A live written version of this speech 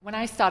When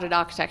I started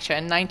architecture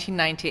in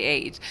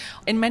 1998,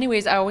 in many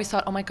ways I always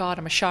thought, oh my God,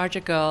 I'm a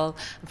Sharjah girl,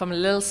 I'm from a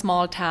little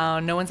small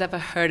town, no one's ever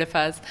heard of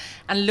us,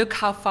 and look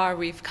how far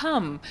we've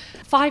come.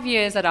 5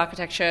 years at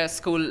architecture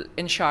school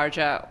in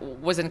Sharjah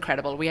was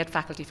incredible. We had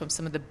faculty from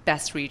some of the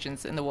best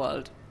regions in the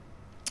world.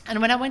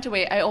 And when I went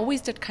away, I always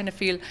did kind of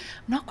feel, I'm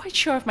not quite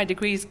sure if my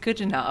degree is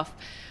good enough.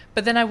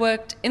 But then I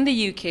worked in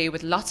the UK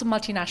with lots of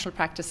multinational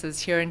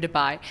practices here in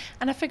Dubai,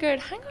 and I figured,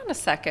 hang on a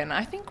second,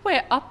 I think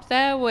we're up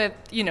there with,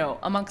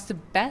 amongst the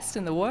best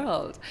in the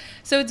world.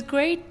 So it's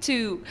great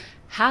to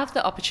have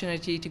the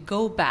opportunity to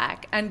go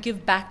back and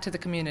give back to the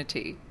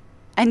community.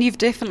 And you've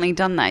definitely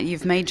done that.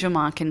 You've made your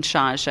mark in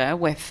Sharjah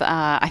with,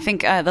 I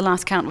think the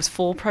last count was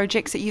 4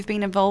 projects that you've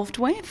been involved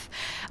with.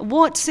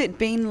 What's it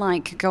been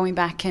like going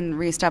back and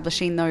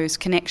re-establishing those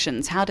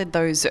connections? How did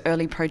those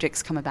early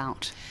projects come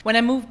about? When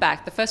I moved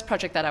back, the first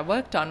project that I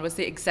worked on was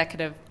the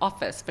executive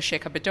office for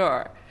Sheikha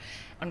Bidur.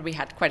 And we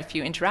had quite a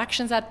few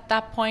interactions at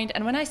that point.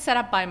 And when I set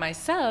up by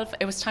myself,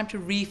 it was time to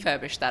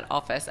refurbish that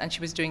office. And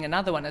she was doing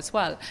another one as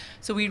well.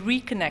 So we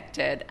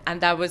reconnected.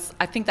 And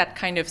I think that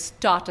kind of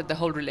started the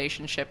whole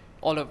relationship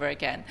all over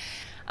again.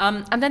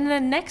 And then the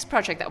next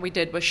project that we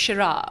did was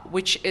Sharjah,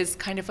 which is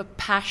kind of a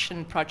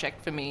passion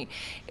project for me.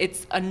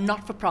 It's a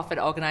not-for-profit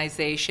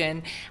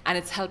organization, and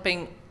it's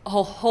helping a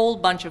whole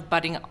bunch of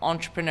budding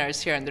entrepreneurs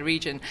here in the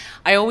region.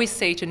 I always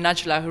say to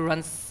Najla, who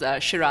runs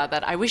Sharjah,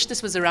 that I wish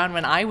this was around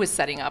when I was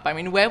setting up. I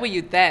mean, where were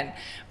you then?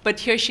 But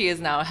here she is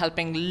now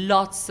helping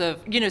lots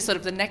of, sort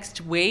of the next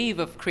wave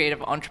of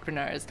creative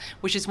entrepreneurs,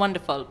 which is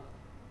wonderful.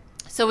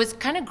 So it's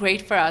kind of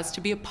great for us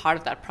to be a part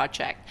of that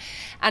project.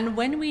 And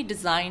when we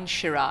designed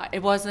Sharjah,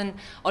 it wasn't,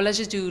 let's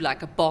just do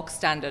like a box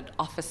standard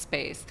office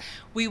space.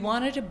 We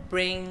wanted to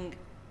bring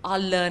our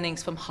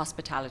learnings from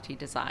hospitality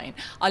design,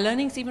 our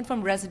learnings even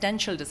from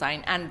residential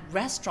design and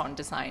restaurant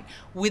design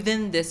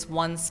within this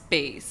one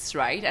space,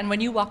 right? And when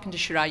you walk into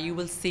Sharjah, you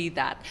will see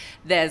that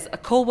there's a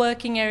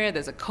co-working area,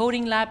 there's a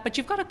coding lab, but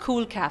you've got a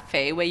cool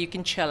cafe where you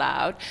can chill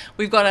out.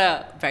 We've got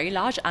a very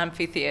large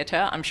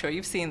amphitheater, I'm sure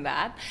you've seen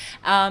that.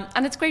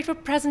 And it's great for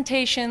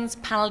presentations,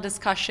 panel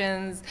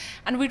discussions,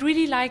 and we'd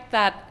really like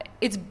that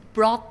it's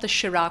brought the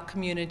Sharjah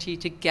community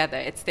together.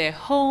 It's their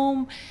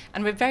home,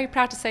 and we're very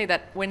proud to say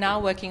that we're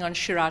now working on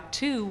Sharjah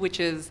 2, which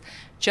is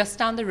just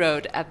down the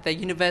road at the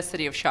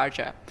University of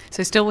Sharjah.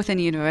 So still within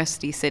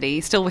University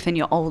City, still within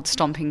your old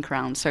stomping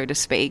ground, so to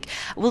speak.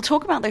 We'll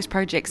talk about those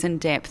projects in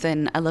depth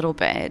in a little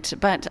bit,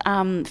 but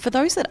for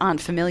those that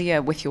aren't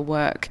familiar with your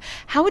work,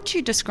 how would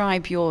you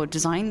describe your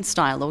design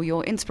style or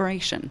your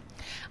inspiration?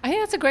 I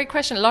think that's a great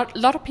question. A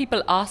lot of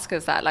people ask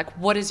us that, like,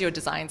 what is your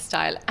design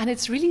style? And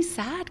it's really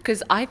sad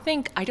because I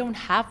think I don't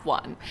have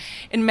one.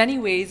 In many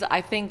ways,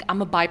 I think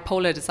I'm a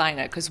bipolar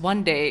designer because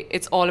one day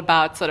it's all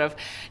about sort of,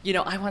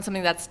 I want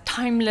something that's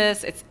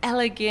timeless, it's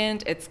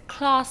elegant, it's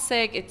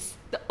classic, it's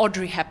the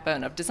Audrey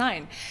Hepburn of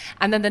design.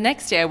 And then the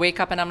next day I wake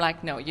up and I'm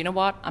like, no, you know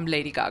what? I'm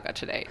Lady Gaga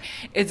today.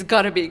 It's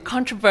got to be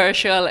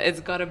controversial. It's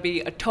got to be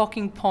a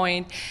talking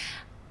point.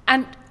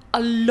 And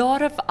a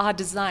lot of our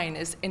design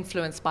is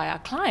influenced by our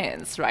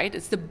clients, right?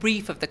 It's the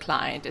brief of the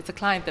client. It's the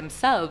client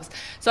themselves.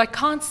 So I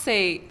can't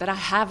say that I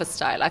have a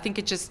style. I think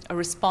it's just a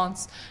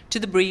response to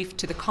the brief,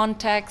 to the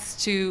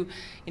context, to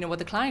what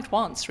the client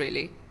wants,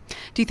 really.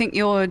 Do you think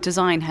your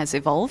design has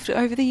evolved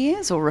over the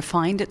years or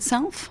refined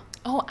itself?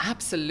 Oh,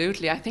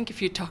 absolutely. I think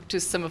if you talk to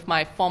some of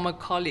my former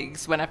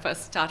colleagues when I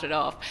first started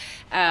off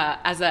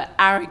as an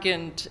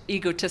arrogant,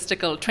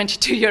 egotistical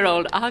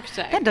 22-year-old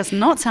architect. That does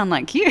not sound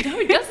like you. No,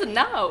 it doesn't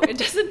now. It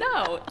doesn't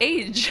now.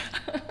 Age.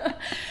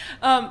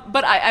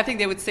 But I think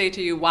they would say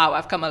to you, wow,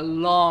 I've come a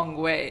long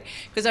way.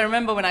 Because I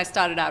remember when I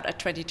started out at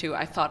 22,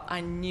 I thought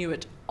I knew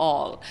it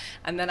all.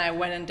 And then I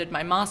went and did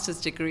my master's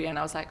degree and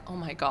I was like, oh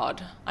my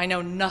God, I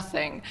know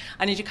nothing.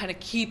 I need to kind of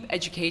keep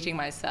educating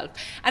myself.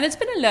 And it's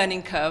been a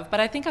learning curve,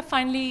 but I think I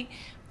finally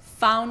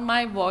found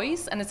my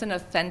voice, and it's an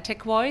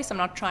authentic voice. I'm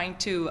not trying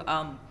to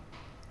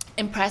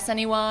impress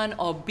anyone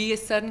or be a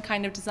certain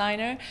kind of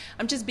designer.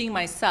 I'm just being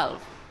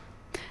myself.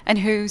 And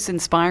who's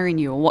inspiring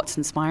you, or what's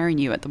inspiring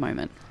you at the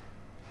moment?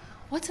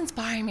 What's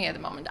inspiring me at the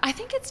moment? I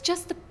think it's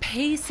just the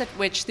pace at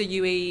which the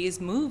UAE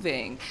is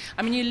moving.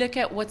 I mean, you look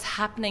at what's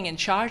happening in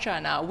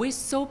Sharjah now. We're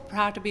so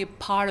proud to be a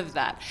part of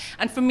that.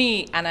 And for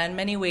me, Anna, in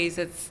many ways,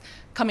 it's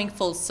coming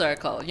full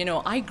circle.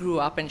 I grew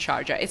up in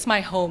Sharjah. It's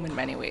my home in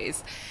many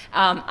ways.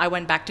 I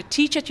went back to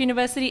teach at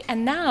university,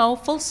 and now,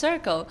 full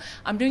circle,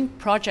 I'm doing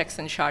projects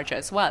in Sharjah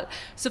as well.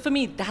 So for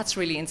me, that's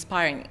really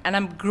inspiring. And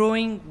I'm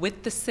growing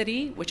with the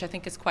city, which I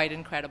think is quite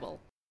incredible.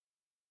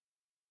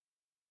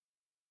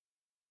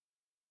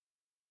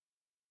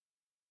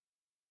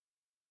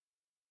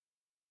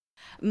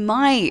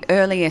 My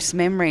earliest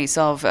memories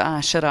of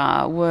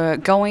Sharjah were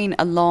going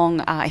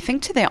along, I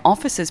think, to their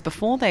offices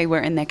before they were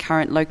in their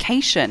current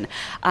location.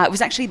 It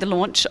was actually the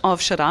launch of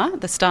Sharjah,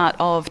 the start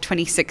of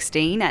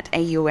 2016 at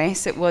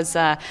AUS. It was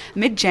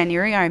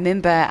mid-January. I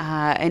remember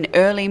an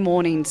early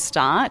morning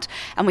start,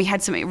 and we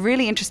had some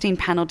really interesting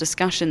panel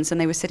discussions, and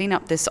they were setting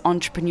up this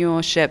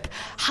entrepreneurship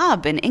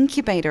hub, an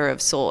incubator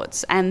of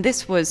sorts. And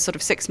this was sort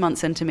of 6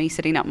 months into me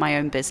setting up my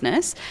own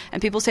business.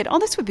 And people said, oh,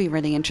 this would be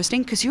really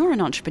interesting because you're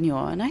an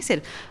entrepreneur. And I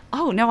said,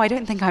 oh, no, I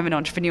don't think I'm an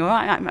entrepreneur.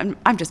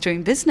 I'm just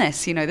doing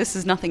business. This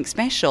is nothing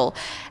special.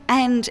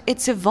 And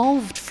it's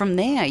evolved from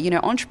there.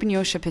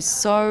 Entrepreneurship is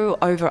so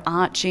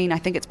overarching. I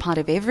think it's part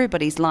of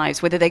everybody's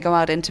lives, whether they go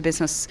out into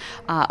business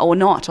or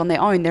not on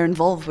their own. They're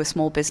involved with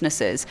small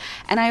businesses.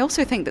 And I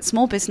also think that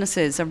small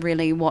businesses are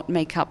really what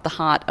make up the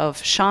heart of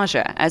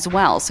Sharjah as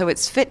well. So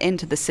it's fit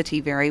into the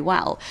city very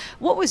well.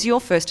 What was your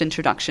first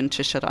introduction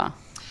to Sharjah?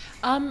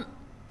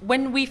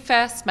 When we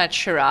first met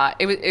Sharjah,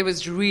 it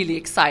was really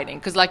exciting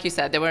because, like you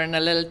said, they were in a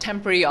little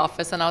temporary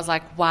office, and I was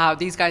like, wow,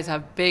 these guys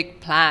have big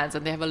plans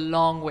and they have a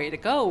long way to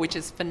go, which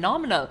is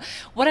phenomenal.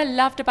 What I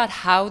loved about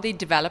how they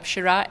developed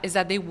Sharjah is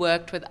that they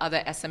worked with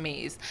other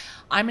SMEs.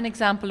 I'm an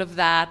example of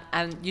that,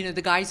 and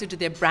the guys who did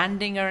their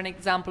branding are an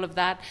example of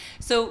that.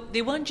 So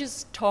they weren't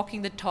just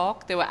talking the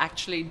talk, they were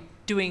actually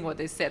doing what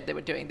they said they were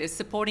doing. They're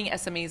supporting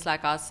SMEs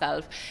like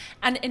ourselves.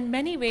 And in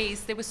many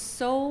ways, they were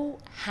so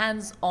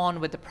hands-on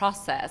with the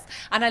process.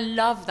 And I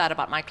love that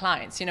about my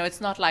clients.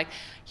 It's not like,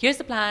 here's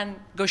the plan,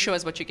 go show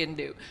us what you can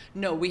do.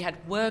 No, we had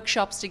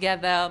workshops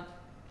together,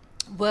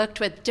 worked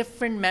with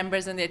different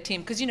members in their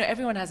team, because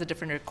everyone has a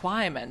different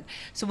requirement.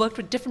 So worked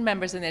with different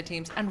members in their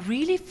teams and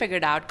really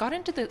got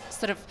into the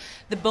sort of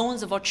the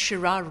bones of what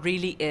Sharjah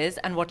really is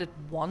and what it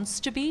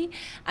wants to be.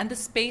 And the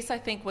space, I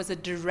think, was a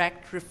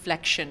direct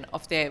reflection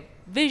of their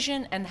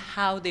vision and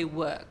how they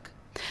work.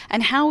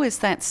 And how is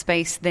that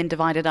space then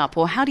divided up,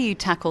 or how do you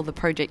tackle the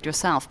project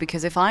yourself?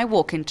 Because if I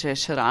walk into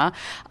Sharjah,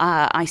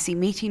 I see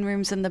meeting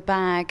rooms in the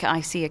back,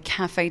 I see a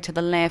cafe to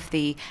the left,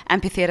 the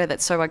amphitheatre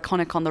that's so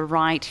iconic on the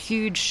right,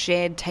 huge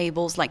shared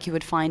tables like you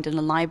would find in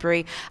a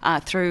library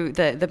through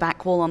the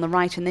back wall on the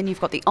right, and then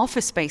you've got the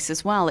office space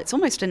as well. It's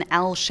almost an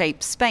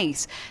L-shaped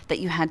space that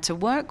you had to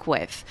work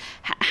with.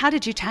 How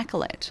did you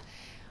tackle it?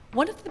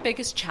 One of the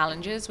biggest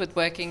challenges with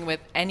working with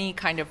any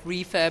kind of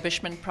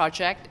refurbishment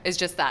project is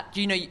just that,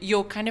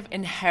 you're kind of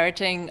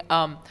inheriting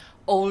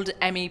old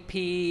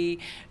MEP,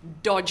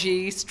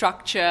 dodgy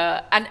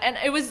structure. And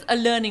it was a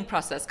learning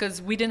process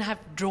because we didn't have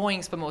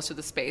drawings for most of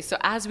the space. So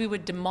as we were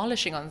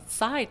demolishing on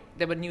site,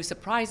 there were new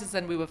surprises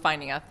and we were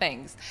finding out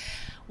things.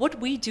 What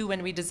we do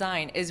when we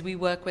design is we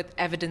work with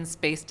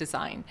evidence-based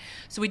design.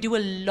 So we do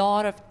a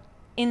lot of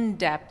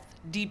in-depth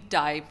deep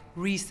dive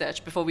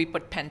research before we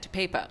put pen to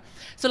paper.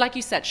 So like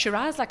you said,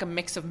 Sharjah is like a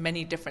mix of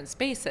many different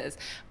spaces,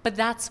 but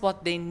that's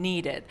what they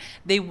needed.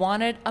 They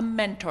wanted a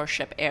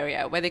mentorship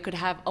area where they could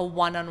have a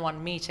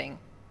one-on-one meeting.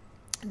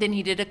 They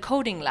needed a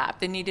coding lab.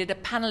 They needed a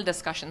panel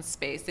discussion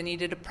space. They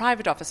needed a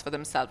private office for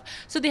themselves.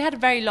 So they had a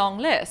very long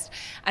list.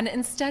 And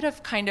instead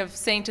of kind of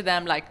saying to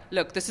them, like,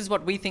 look, this is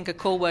what we think a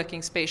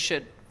co-working space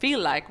should feel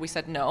like, we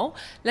said, no,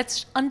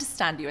 let's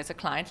understand you as a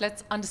client.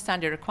 Let's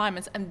understand your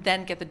requirements and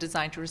then get the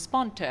design to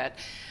respond to it.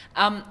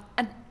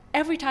 And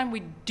every time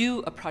we do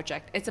a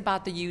project, it's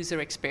about the user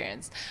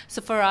experience.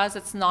 So for us,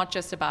 it's not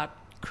just about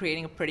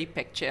creating a pretty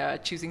picture,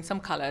 choosing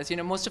some colors.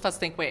 Most of us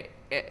think,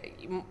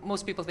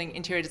 most people think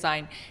interior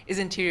design is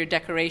interior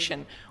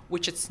decoration,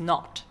 which it's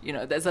not.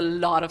 There's a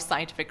lot of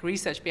scientific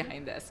research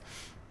behind this.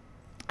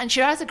 And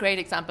Sharjah is a great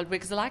example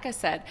because, like I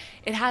said,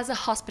 it has a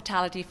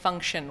hospitality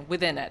function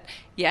within it.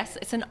 Yes,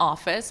 it's an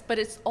office, but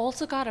it's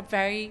also got a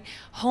very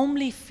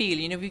homely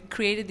feel. We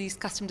created these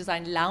custom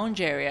designed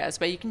lounge areas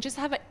where you can just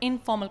have an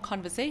informal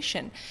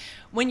conversation.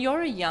 When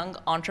you're a young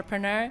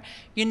entrepreneur,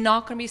 you're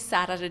not going to be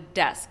sat at a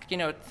desk.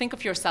 Think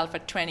of yourself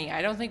at 20.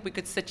 I don't think we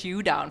could sit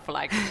you down for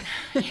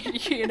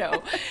 10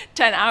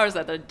 hours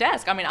at a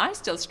desk. I mean, I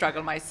still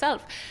struggle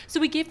myself. So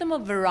we gave them a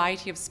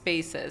variety of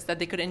spaces that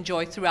they could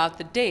enjoy throughout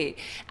the day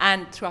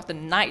and throughout the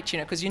night,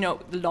 because the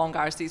long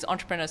hours these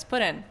entrepreneurs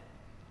put in.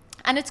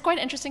 And it's quite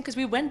interesting because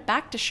we went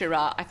back to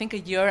Sharjah, I think a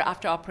year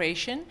after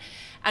operation,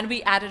 and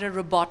we added a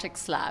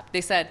robotics lab.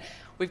 They said,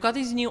 we've got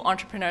these new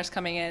entrepreneurs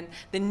coming in.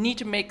 They need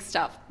to make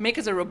stuff. Make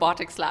us a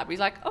robotics lab. He's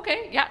like,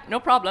 okay, yeah, no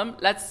problem.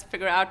 Let's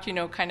figure out,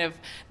 kind of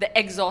the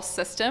exhaust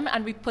system.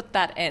 And we put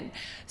that in.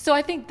 So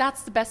I think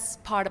that's the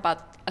best part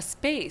about a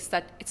space,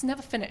 that it's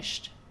never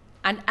finished.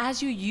 And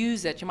as you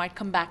use it, you might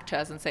come back to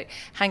us and say,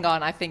 hang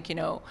on, I think,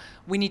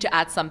 we need to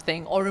add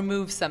something or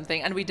remove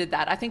something. And we did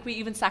that. I think we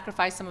even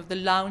sacrificed some of the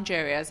lounge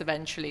areas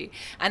eventually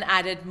and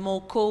added more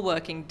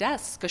co-working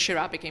desks because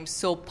Sharjah became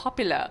so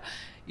popular.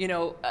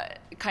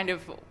 Kind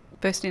of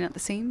Bursting at the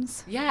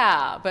seams?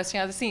 Yeah, bursting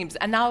out the seams.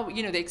 And now,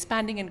 they're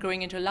expanding and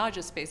growing into a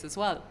larger space as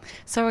well.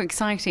 So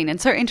exciting and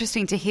so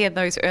interesting to hear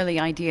those early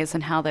ideas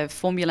and how they've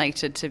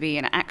formulated to be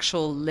an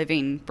actual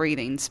living,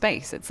 breathing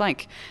space. It's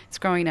like it's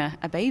growing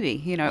a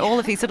baby, all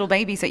of these little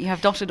babies that you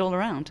have dotted all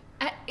around.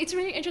 It's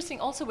really interesting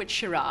also with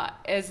Sharjah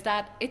is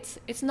that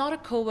it's not a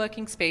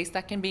co-working space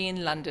that can be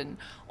in London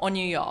or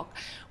New York.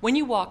 When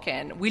you walk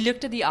in, we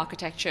looked at the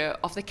architecture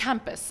of the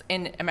campus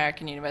in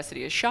American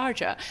University of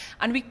Sharjah,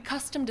 and we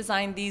custom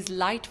designed these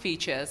light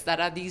features that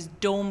are these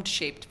domed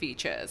shaped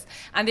features.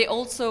 And they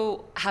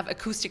also have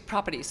acoustic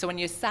properties. So when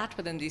you're sat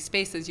within these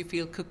spaces, you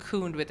feel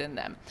cocooned within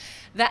them.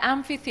 The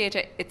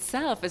amphitheater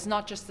itself is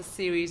not just a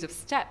series of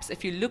steps.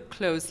 If you look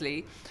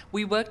closely,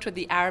 we worked with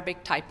the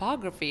Arabic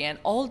typography, and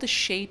all the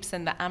shapes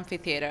in the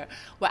amphitheater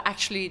were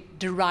actually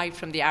derived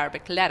from the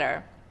Arabic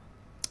letter.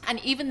 And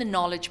even the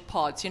knowledge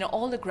pods,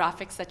 all the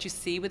graphics that you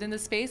see within the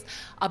space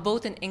are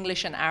both in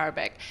English and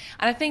Arabic.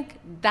 And I think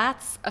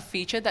that's a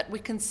feature that we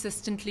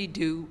consistently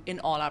do in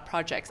all our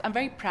projects. I'm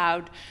very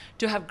proud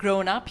to have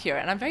grown up here,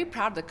 and I'm very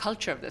proud of the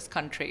culture of this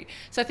country.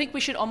 So I think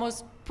we should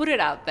almost put it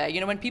out there.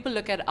 When people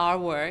look at our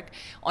work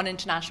on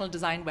international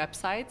design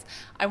websites,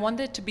 I want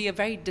there to be a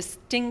very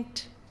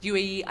distinct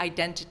UAE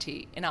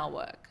identity in our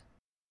work.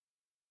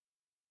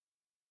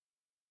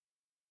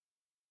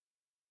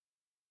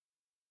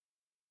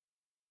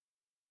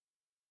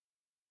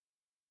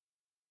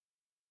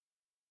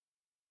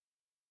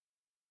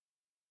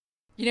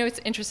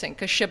 It's interesting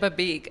because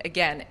Shababik,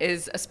 again,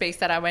 is a space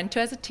that I went to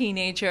as a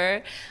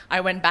teenager.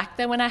 I went back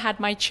there when I had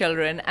my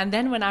children. And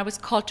then when I was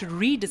called to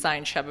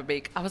redesign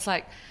Shababik, I was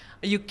like,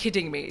 are you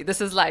kidding me?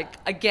 This is like,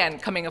 again,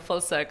 coming a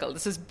full circle.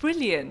 This is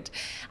brilliant.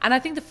 And I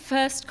think the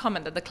first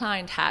comment that the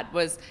client had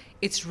was,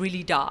 it's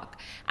really dark.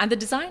 And the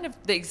design of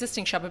the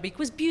existing Shababik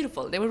was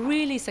beautiful. They were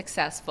really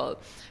successful.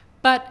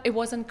 But it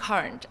wasn't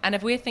current. And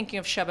if we're thinking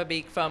of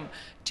Shababik from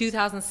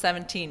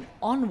 2017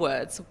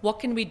 onwards,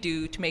 what can we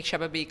do to make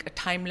Shababik a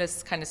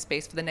timeless kind of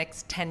space for the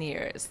next 10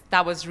 years?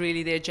 That was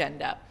really the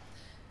agenda.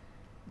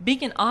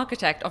 Being an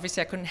architect,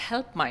 obviously I couldn't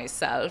help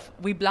myself.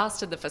 We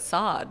blasted the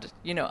facade.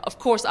 Of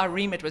course our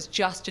remit was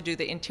just to do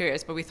the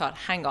interiors, but we thought,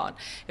 hang on,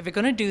 if we're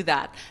going to do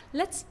that,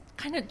 let's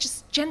kind of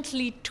just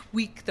gently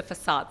tweak the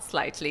facade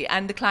slightly.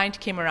 And the client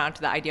came around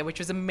to the idea, which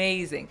was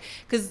amazing,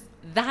 because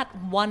that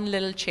one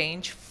little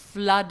change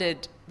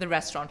flooded the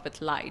restaurant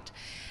with light.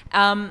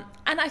 And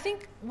I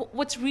think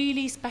what's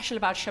really special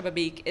about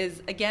Shababik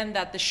is, again,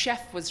 that the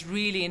chef was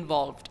really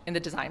involved in the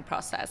design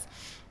process.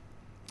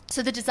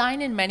 So the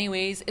design in many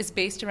ways is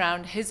based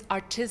around his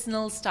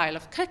artisanal style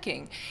of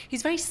cooking.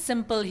 He's very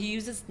simple. He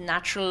uses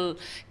natural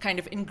kind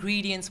of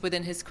ingredients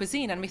within his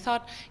cuisine. And we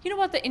thought,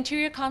 the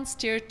interior can't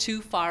steer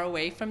too far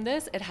away from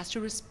this. It has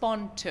to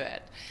respond to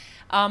it.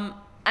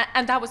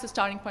 And that was the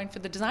starting point for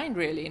the design,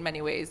 really, in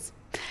many ways.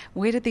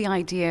 Where did the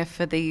idea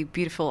for the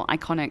beautiful,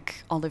 iconic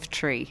olive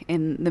tree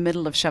in the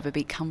middle of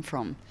Shababik come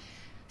from?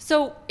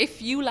 So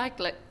if you like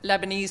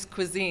Lebanese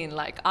cuisine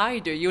like I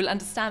do, you'll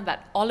understand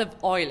that olive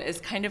oil is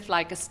kind of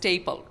like a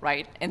staple,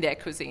 right, in their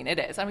cuisine. It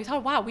is. And we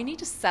thought, wow, we need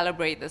to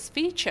celebrate this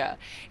feature.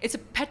 It's a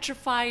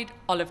petrified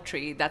olive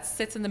tree that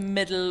sits in the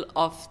middle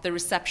of the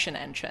reception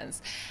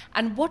entrance.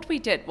 And what we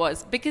did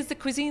was, because the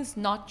cuisine's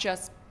not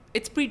just,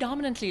 it's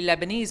predominantly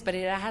Lebanese, but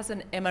it has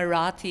an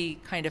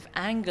Emirati kind of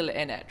angle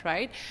in it,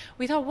 right?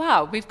 We thought,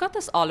 wow, we've got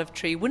this olive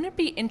tree. Wouldn't it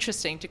be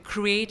interesting to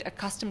create a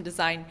custom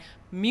design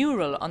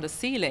mural on the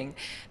ceiling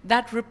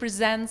that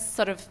represents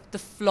sort of the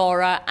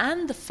flora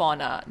and the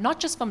fauna, not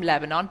just from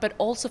Lebanon, but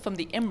also from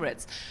the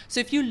Emirates.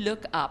 So if you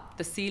look up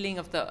the ceiling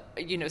of the,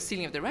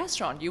 ceiling of the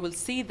restaurant, you will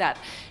see that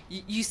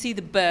you see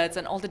the birds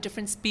and all the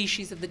different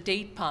species of the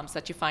date palms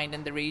that you find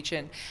in the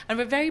region. And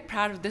we're very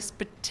proud of this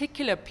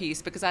particular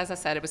piece because, as I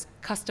said, it was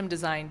custom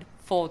designed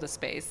for the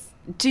space.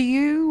 Do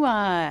you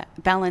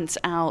balance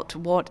out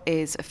what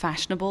is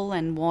fashionable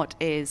and what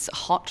is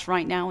hot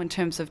right now in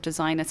terms of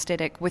design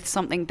aesthetic with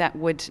something that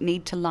would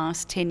need to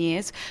last 10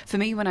 years? For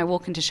me, when I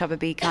walk into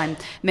Shababik, I'm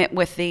met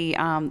with the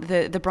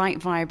bright,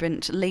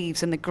 vibrant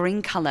leaves and the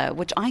green colour,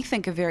 which I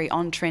think are very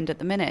on trend at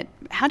the minute.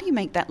 How do you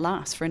make that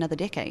last for another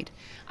decade?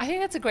 I think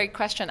that's a great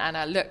question,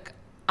 Anna. Look,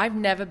 I've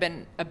never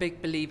been a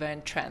big believer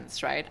in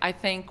trends, right? I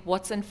think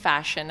what's in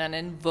fashion and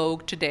in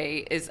vogue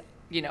today is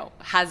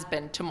has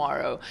been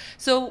tomorrow.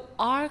 So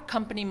our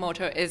company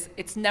motto is,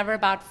 it's never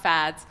about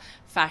fads,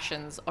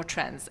 fashions, or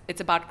trends. It's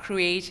about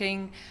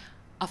creating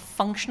a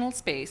functional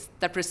space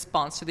that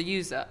responds to the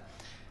user.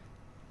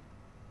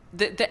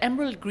 The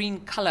emerald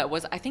green color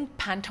was, I think,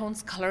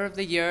 Pantone's color of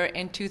the year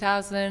in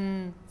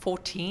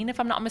 2014, if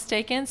I'm not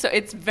mistaken. So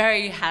it's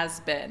very has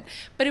been.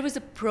 But it was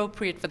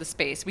appropriate for the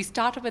space. We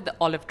started with the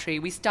olive tree.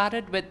 We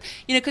started with,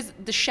 because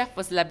the chef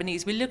was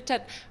Lebanese. We looked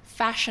at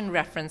fashion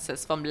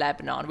references from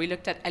Lebanon. We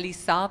looked at Elie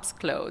Saab's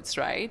clothes,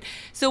 right?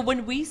 So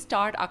when we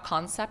start our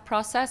concept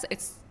process,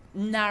 it's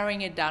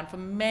narrowing it down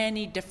from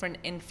many different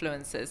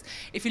influences.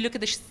 If you look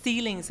at the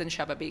ceilings in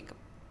Shababik,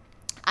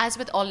 as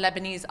with all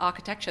Lebanese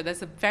architecture,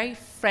 there's a very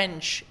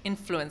French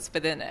influence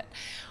within it.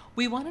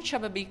 We wanted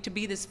Shababik to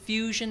be this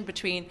fusion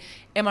between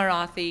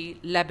Emirati,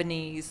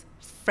 Lebanese,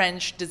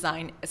 French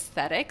design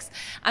aesthetics.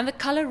 And the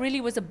color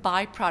really was a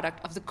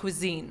byproduct of the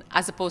cuisine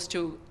as opposed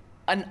to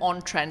an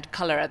on-trend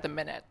color at the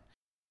minute.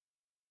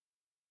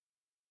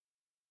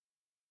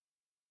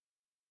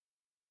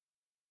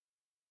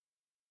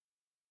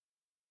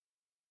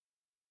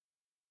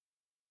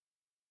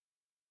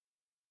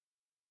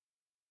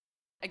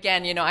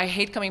 Again, I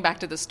hate coming back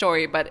to the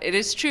story, but it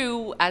is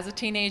true. As a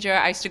teenager,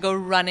 I used to go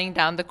running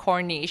down the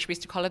Corniche. We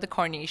used to call it the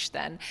Corniche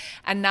then.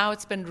 And now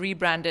it's been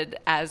rebranded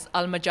as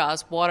Al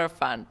Majaz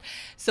Waterfront.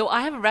 So I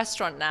have a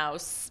restaurant now,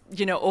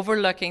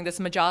 overlooking this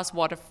Majaz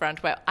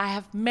Waterfront where I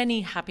have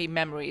many happy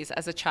memories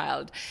as a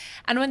child.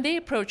 And when they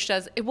approached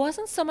us, it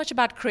wasn't so much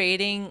about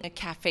creating a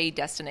cafe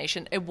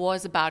destination. It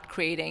was about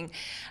creating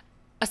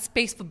a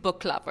space for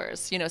book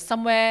lovers,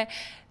 somewhere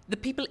the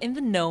people in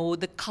the know,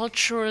 the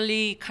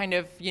culturally kind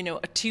of,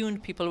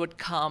 attuned people would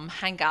come,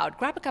 hang out,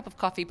 grab a cup of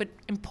coffee, but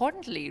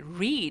importantly,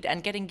 read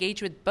and get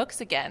engaged with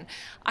books again.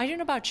 I don't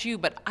know about you,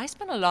 but I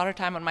spend a lot of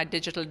time on my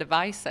digital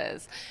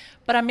devices.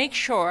 But I make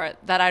sure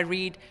that I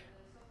read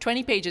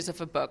 20 pages of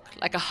a book,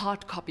 like a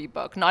hard copy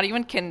book, not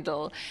even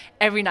Kindle,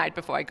 every night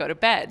before I go to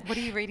bed. What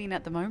are you reading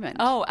at the moment?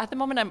 Oh, at the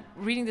moment I'm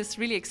reading this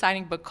really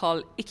exciting book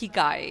called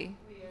Ikigai.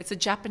 It's a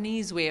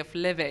Japanese way of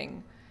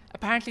living.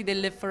 Apparently they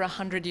live for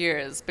 100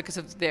 years because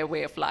of their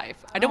way of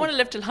life. I don't want to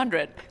live till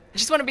 100. I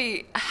just want to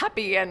be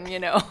happy and,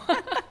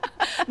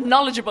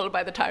 knowledgeable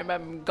by the time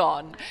I'm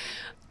gone.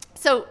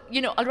 So,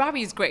 Al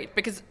Rawi is great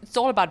because it's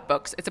all about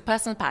books. It's a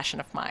personal passion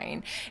of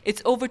mine.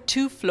 It's over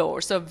 2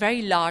 floors, so a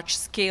very large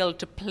scale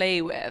to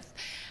play with.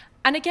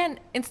 And again,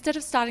 instead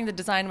of starting the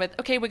design with,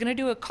 okay, we're going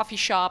to do a coffee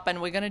shop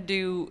and we're going to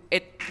do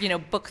it,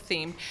 book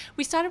themed,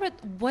 we started with,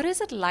 what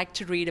is it like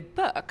to read a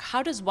book?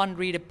 How does one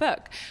read a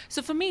book?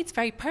 So for me, it's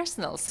very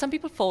personal. Some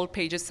people fold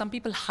pages, some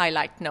people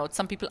highlight notes,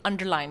 some people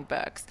underline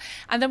books.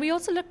 And then we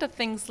also looked at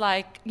things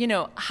like,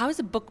 how is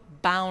a book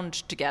bound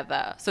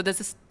together? So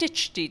there's a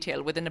stitch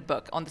detail within a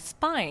book on the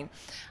spine.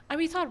 And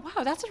we thought,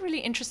 wow, that's a really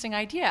interesting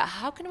idea.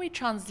 How can we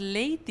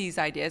translate these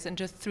ideas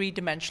into a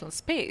 3-dimensional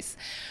space?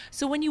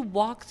 So when you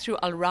walk through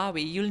Al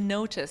Rawi, you'll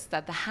notice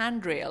that the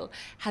handrail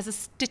has a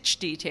stitch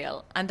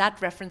detail, and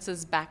that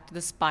references back to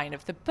the spine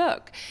of the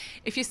book.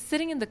 If you're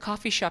sitting in the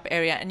coffee shop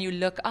area and you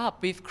look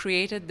up, we've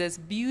created this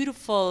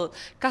beautiful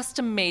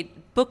custom-made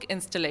book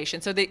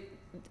installation. So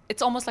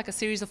it's almost like a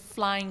series of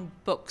flying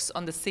books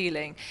on the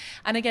ceiling.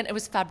 And again, it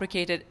was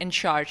fabricated in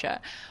Sharjah.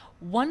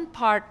 One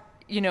part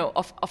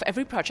of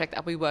every project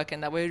that we work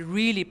in that we're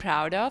really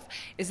proud of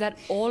is that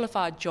all of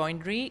our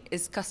joinery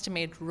is custom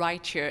made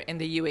right here in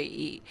the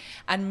UAE,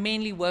 and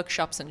mainly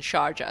workshops in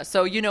Sharjah.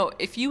 So,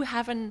 if you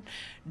haven't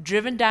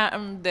driven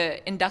down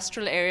the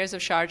industrial areas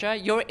of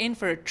Sharjah, you're in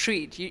for a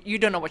treat. You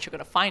don't know what you're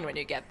going to find when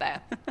you get there.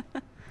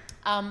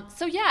 Al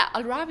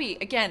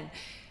Rawi, again,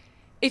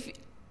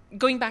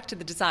 going back to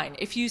the design,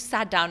 if you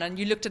sat down and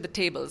you looked at the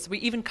tables, we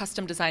even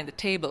custom designed the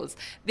tables.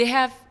 They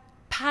have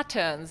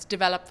patterns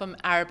developed from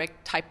Arabic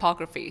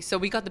typography. So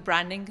we got the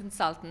branding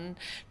consultant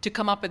to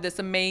come up with this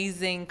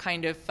amazing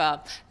kind of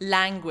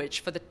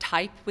language for the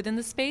type within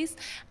the space.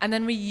 And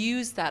then we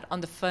used that on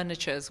the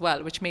furniture as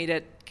well, which made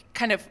it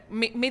kind of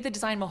made the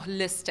design more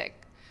holistic.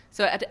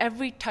 So at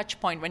every touch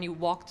point when you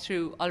walk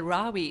through Al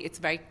Rawi, it's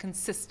very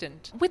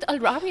consistent. With Al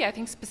Rawi, I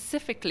think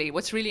specifically,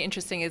 what's really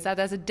interesting is that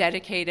there's a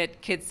dedicated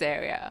kids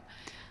area.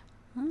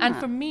 And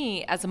for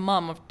me, as a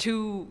mom of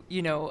 2,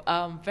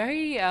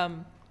 very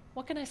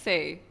what can I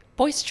say,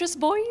 boisterous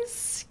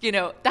boys,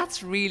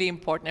 that's really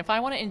important. If I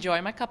want to enjoy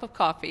my cup of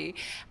coffee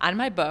and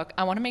my book,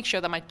 I want to make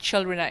sure that my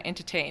children are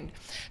entertained.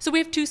 So we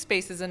have 2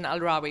 spaces in Al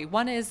Rawi.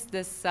 One is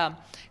this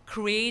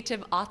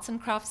creative arts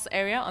and crafts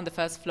area on the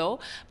first floor,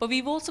 but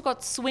we've also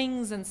got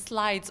swings and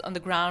slides on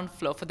the ground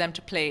floor for them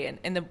to play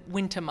in the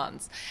winter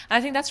months. And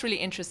I think that's really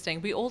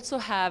interesting. We also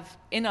have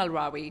in Al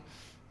Rawi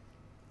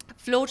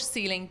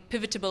floor-to-ceiling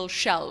pivotable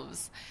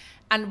shelves.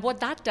 And what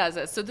that does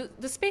is, so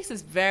the space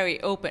is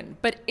very open,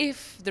 but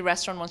if the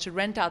restaurant wants to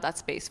rent out that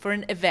space for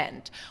an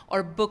event or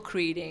a book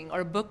reading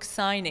or a book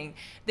signing,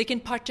 they can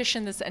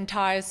partition this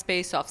entire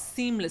space off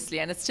seamlessly,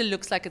 and it still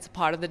looks like it's a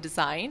part of the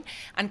design,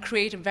 and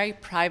create a very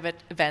private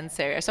events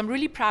area. So I'm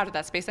really proud of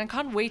that space, and I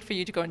can't wait for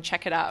you to go and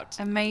check it out.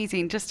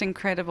 Amazing, just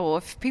incredible.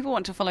 If people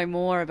want to follow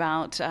more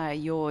about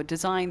your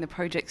design, the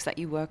projects that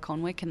you work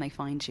on, where can they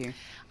find you?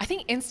 I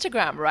think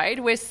Instagram,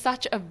 right? We're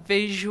such a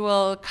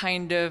visual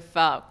kind of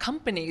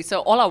company.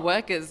 So all our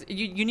work is,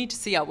 you need to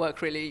see our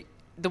work really.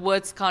 The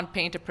words can't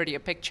paint a prettier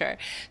picture.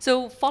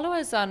 So follow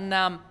us on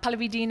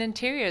Pallavi Dean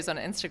Interiors on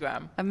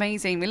Instagram.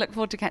 Amazing. We look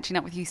forward to catching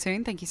up with you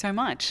soon. Thank you so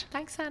much.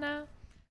 Thanks, Hannah.